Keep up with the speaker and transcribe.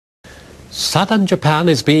Southern Japan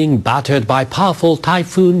is being battered by powerful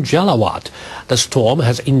typhoon Jelawat. The storm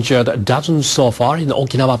has injured dozens so far in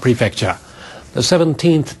Okinawa Prefecture. The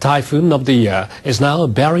 17th typhoon of the year is now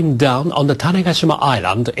bearing down on the Tanegashima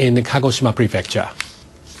Island in Kagoshima Prefecture.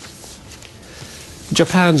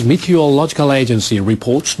 Japan's meteorological agency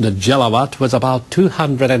reports that Jelawat was about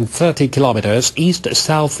 230 kilometers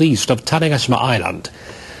east-southeast of Tanegashima Island.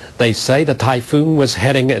 They say the typhoon was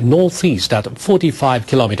heading northeast at 45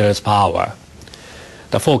 kilometers per hour.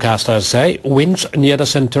 The forecasters say winds near the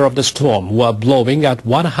center of the storm were blowing at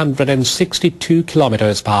 162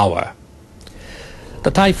 kilometers per hour.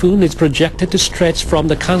 The typhoon is projected to stretch from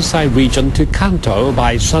the Kansai region to Kanto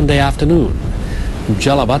by Sunday afternoon.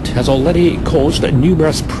 Jelawat has already caused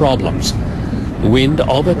numerous problems. Wind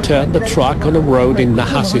overturned the truck on the road in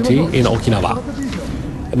Naha City in Okinawa.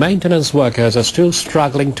 Maintenance workers are still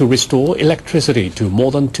struggling to restore electricity to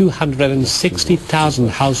more than 260,000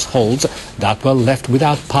 households that were left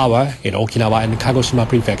without power in Okinawa and Kagoshima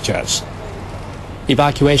prefectures.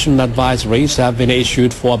 Evacuation advisories have been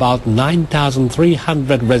issued for about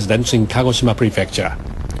 9,300 residents in Kagoshima prefecture.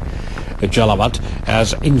 Jelawat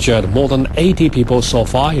has injured more than 80 people so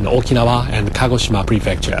far in Okinawa and Kagoshima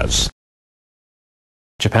prefectures.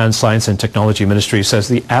 Japan's Science and Technology Ministry says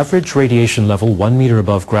the average radiation level 1 meter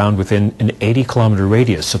above ground within an 80-kilometer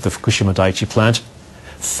radius of the Fukushima Daiichi plant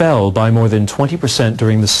fell by more than 20%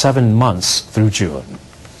 during the 7 months through June.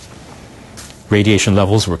 Radiation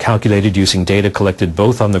levels were calculated using data collected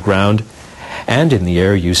both on the ground and in the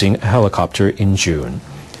air using a helicopter in June.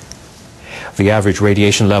 The average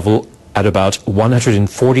radiation level at about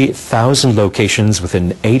 140,000 locations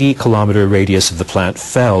within an 80-kilometer radius of the plant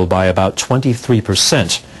fell by about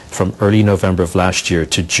 23% from early November of last year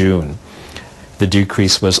to June. The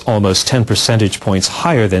decrease was almost 10 percentage points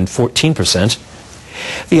higher than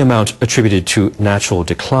 14%, the amount attributed to natural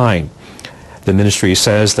decline. The ministry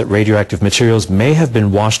says that radioactive materials may have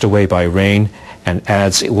been washed away by rain and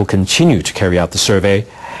adds it will continue to carry out the survey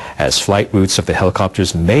as flight routes of the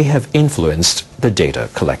helicopters may have influenced the data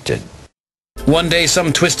collected. One day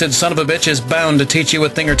some twisted son of a bitch is bound to teach you a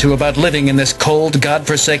thing or two about living in this cold,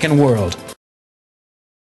 God-forsaken world.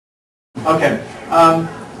 Okay.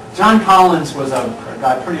 John Collins was a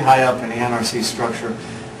guy pretty high up in the NRC structure,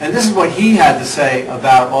 and this is what he had to say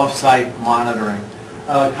about off-site monitoring.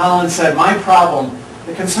 Collins said, "My problem,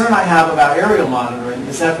 the concern I have about aerial monitoring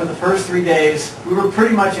is that for the first 3 days, we were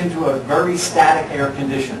pretty much into a very static air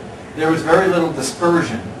condition. There was very little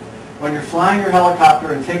dispersion. When you're flying your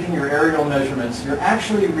helicopter and taking your aerial measurements, you're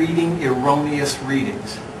actually reading erroneous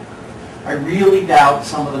readings. I really doubt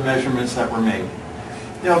some of the measurements that were made.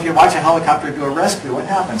 You know, if you watch a helicopter do a rescue, what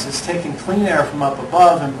happens? It's taking clean air from up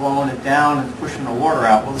above and blowing it down and pushing the water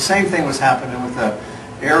out. Well, the same thing was happening with the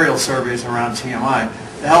aerial surveys around TMI.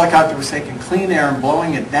 The helicopter was taking clean air and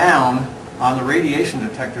blowing it down on the radiation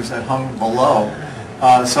detectors that hung below.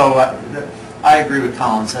 I agree with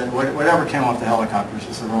Collins that whatever came off the helicopters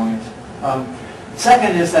is erroneous.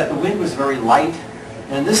 Second is that the wind was very light,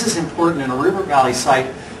 and this is important in a river valley site,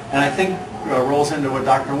 and I think rolls into what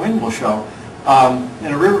Dr. Nguyen will show.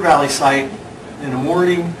 In a river valley site, in the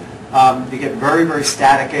morning, you get very, very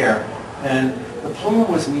static air, and the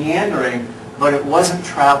plume was meandering, but it wasn't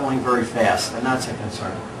traveling very fast, and that's a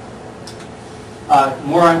concern.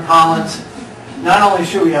 More on Collins. Not only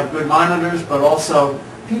should we have good monitors, but also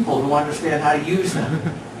people who understand how to use them.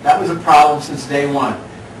 That was a problem since day one.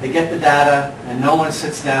 They get the data, and no one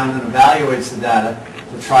sits down and evaluates the data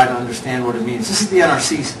to try to understand what it means. This is the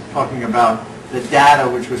NRC talking about the data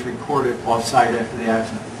which was recorded off-site after the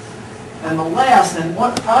accident. And the last, and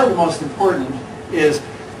what probably the most important, is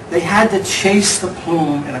they had to chase the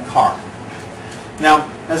plume in a car. Now,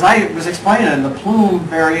 as I was explaining, the plume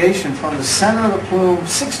variation from the center of the plume,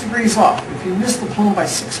 6 degrees off. If you miss the plume by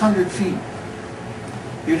 600 feet,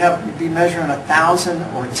 you'd be measuring 1,000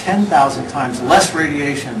 or 10,000 times less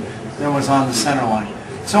radiation than was on the center line.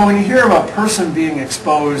 So when you hear of a person being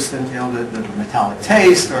exposed and, you know, the metallic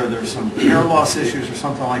taste, or there's some air loss issues or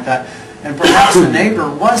something like that, and perhaps the neighbor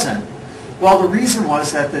wasn't, well, the reason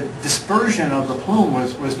was that the dispersion of the plume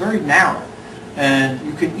was very narrow. And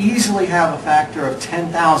you could easily have a factor of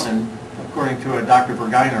 10,000, according to a Dr.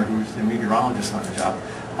 Bergeiner, who's the meteorologist on the job.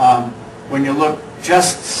 When you look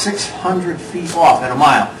just 600 feet off at a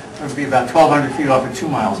mile, it would be about 1,200 feet off at 2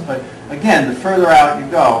 miles. But again, the further out you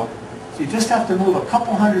go, you just have to move a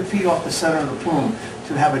couple hundred feet off the center of the plume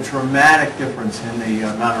to have a dramatic difference in the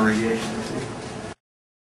amount of radiation you see.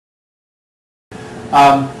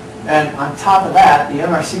 And on top of that, the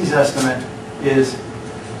NRC's estimate is,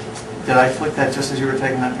 did I flick that just as you were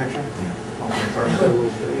taking that picture? Yeah.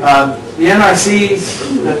 The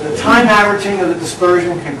NRCs, the time averaging of the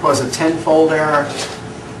dispersion can cause a 10-fold error.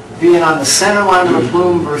 Being on the center line of the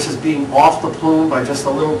plume versus being off the plume by just a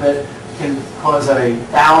little bit can cause a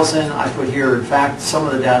 1,000. I put here, in fact, some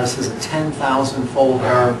of the data says a 10,000-fold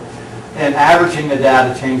error. And averaging the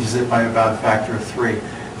data changes it by about a factor of 3.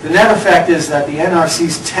 The net effect is that the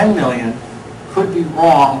NRC's 10 million could be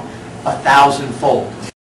wrong 1,000-fold.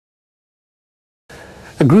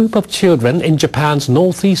 A group of children in Japan's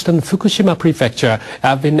northeastern Fukushima prefecture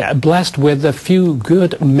have been blessed with a few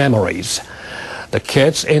good memories. The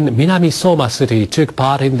kids in Minosoma city took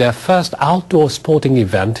part in their first outdoor sporting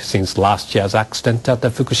event since last year's accident at the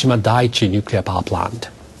Fukushima Daiichi nuclear power plant.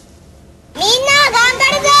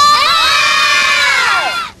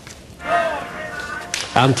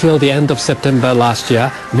 Until the end of September last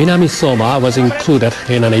year, Minosoma was included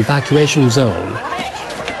in an evacuation zone.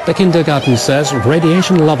 The kindergarten says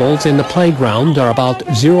radiation levels in the playground are about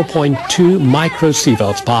 0.2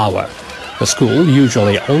 microsieverts per hour. The school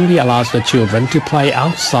usually only allows the children to play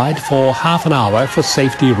outside for half an hour for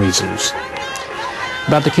safety reasons.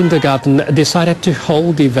 But the kindergarten decided to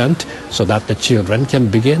hold the event so that the children can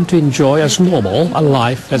begin to enjoy as normal a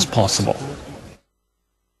life as possible.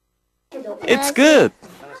 It's good.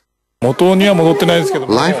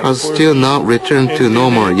 Life has still not returned to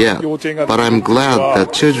normal yet, but I'm glad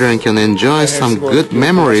that children can enjoy some good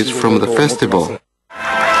memories from the festival.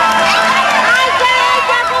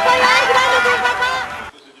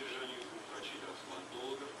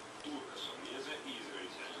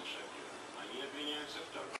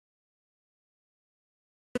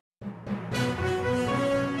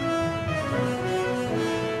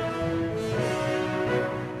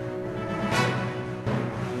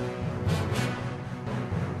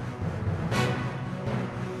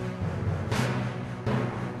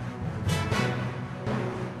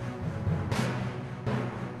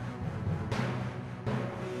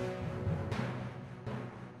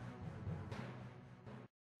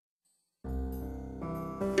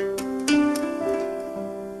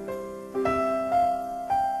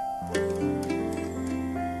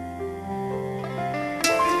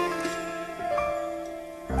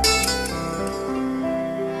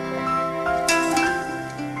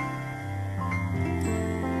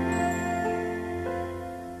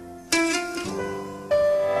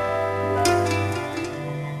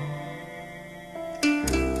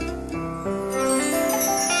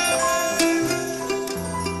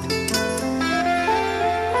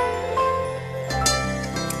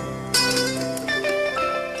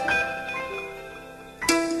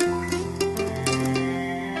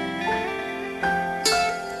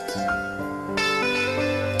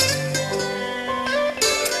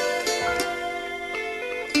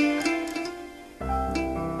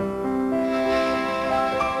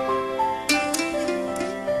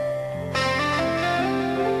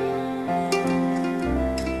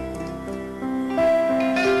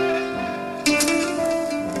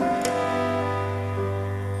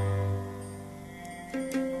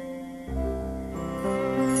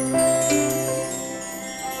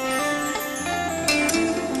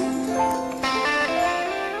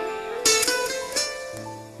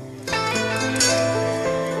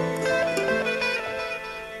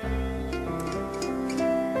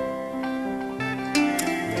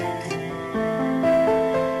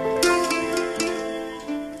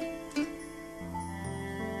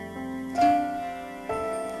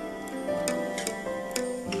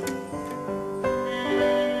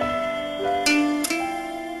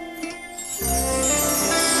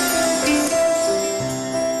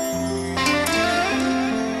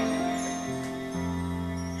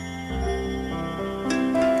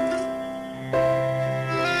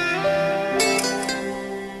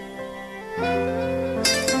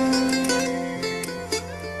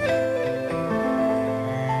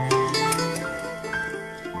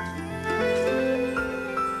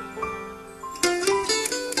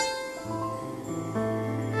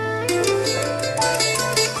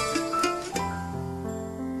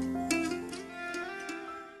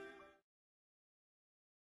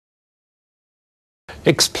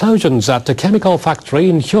 Explosions at a chemical factory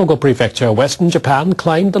in Hyogo Prefecture, Western Japan,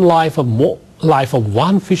 claimed the life of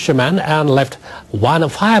one fisherman and left one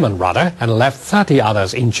fireman and left 30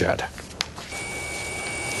 others injured.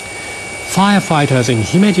 Firefighters in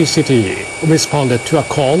Himeji City responded to a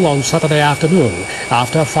call on Saturday afternoon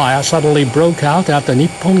after a fire suddenly broke out at the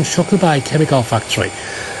Nippon Shokubai chemical factory.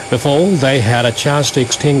 Before they had a chance to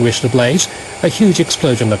extinguish the blaze, a huge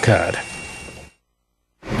explosion occurred.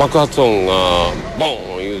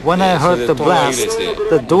 When I heard the blast,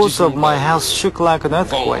 the doors of my house shook like an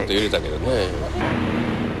earthquake.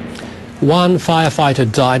 One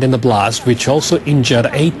firefighter died in the blast, which also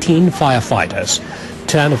injured 18 firefighters,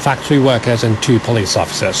 10 factory workers and 2 police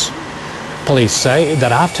officers. Police say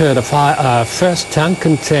that after the first tank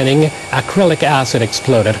containing acrylic acid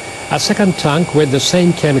exploded, a second tank with the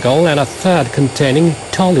same chemical and a third containing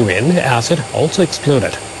toluene acid also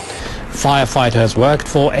exploded. Firefighters worked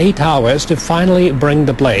for 8 hours to finally bring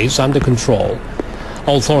the blaze under control.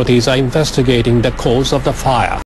 Authorities are investigating the cause of the fire.